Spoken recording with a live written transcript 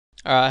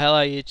Alright,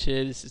 hello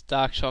YouTube, this is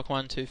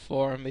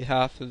DarkShock124 on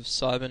behalf of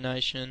Cyber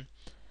Nation.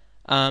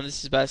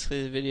 This is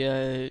basically the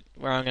video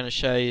where I'm going to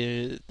show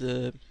you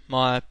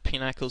my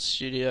Pinnacle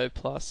Studio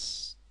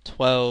plus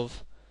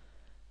 12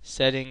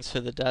 settings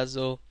for the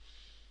Dazzle.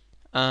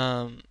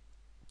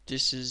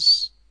 This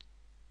is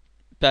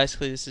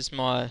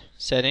my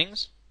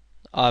settings.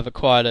 I've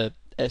acquired a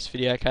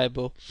S-video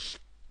cable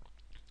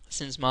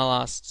since my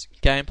last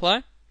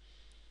gameplay.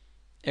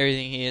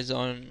 Everything here is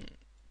on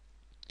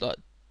like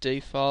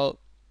default,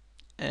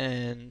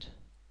 and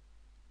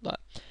like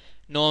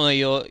normally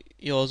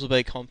yours will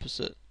be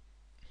composite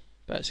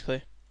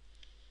basically.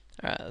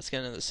 Alright, let's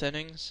get into the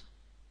settings.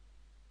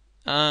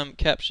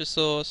 Capture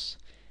source,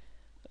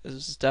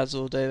 this is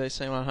Dazzle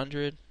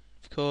DVC100,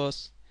 of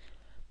course.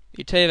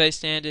 Your TV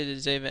standard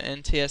is either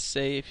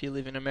NTSC if you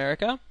live in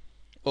America,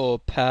 or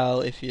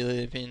PAL if you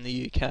live in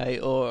the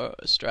UK or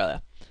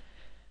Australia.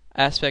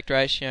 Aspect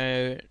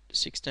ratio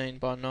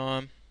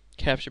 16:9.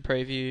 Capture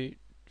preview,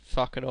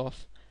 fuck it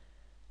off.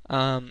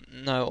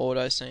 No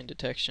auto scene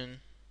detection,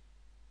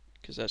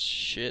 because that's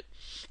shit.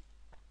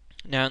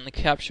 Now in the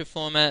capture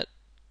format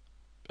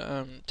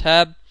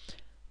tab,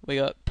 we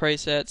got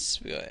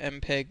presets, we got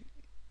MPEG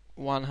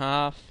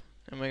 1/2,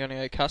 and we're going to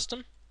go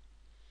custom.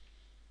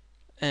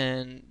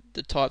 And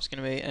the type's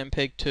going to be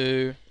MPEG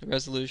 2, the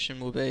resolution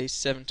will be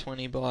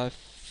 720 by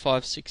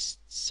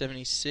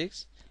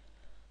 5676.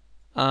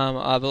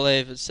 I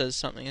believe it says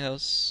something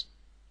else.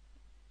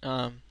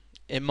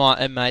 It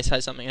may say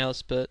something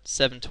else, but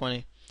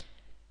 720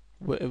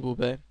 it will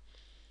be.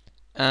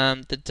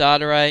 The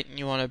data rate,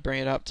 you want to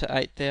bring it up to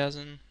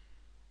 8000.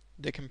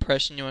 The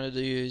compression, you want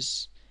to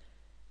use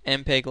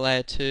MPEG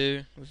layer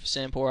 2 with a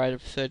sample rate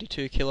of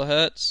 32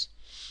 kilohertz.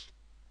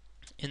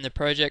 In the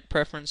project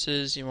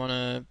preferences, you want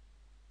to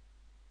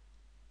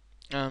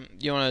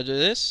do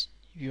this.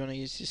 If you want to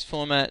use this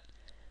format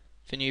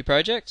for new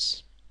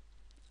projects,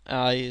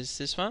 use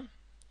this one,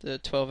 the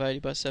 1280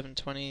 by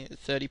 720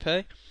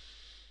 30p.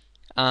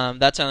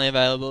 That's only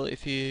available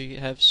if you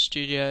have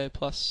Studio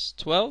plus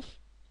 12,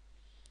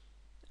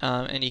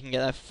 and you can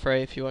get that for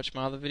free if you watch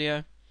my other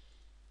video.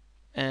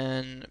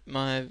 And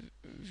my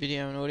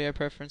video and audio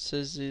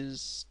preferences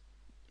is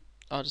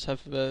I'll just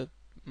have the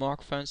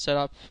microphone set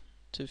up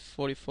to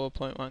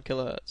 44.1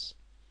 kilohertz.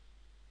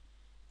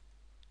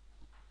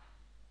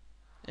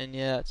 And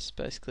yeah, that's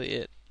basically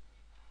it.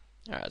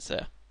 Alright,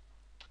 so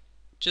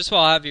just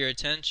while I have your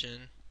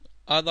attention,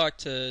 I'd like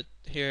to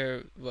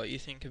hear what you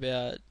think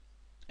about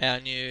our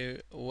new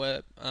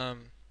web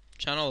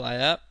channel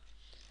layout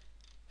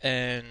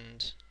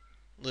and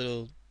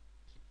little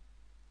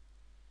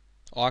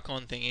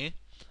icon thingy.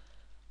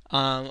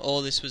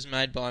 All this was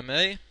made by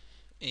me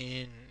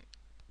in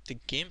the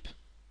GIMP.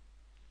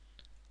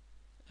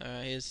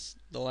 Here's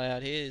the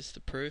layout, here's the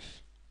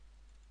proof.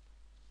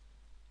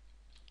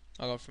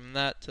 I got from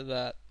that to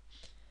that,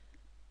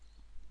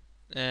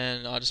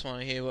 and I just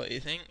want to hear what you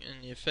think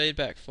and your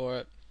feedback for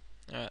it.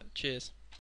 Alright, cheers.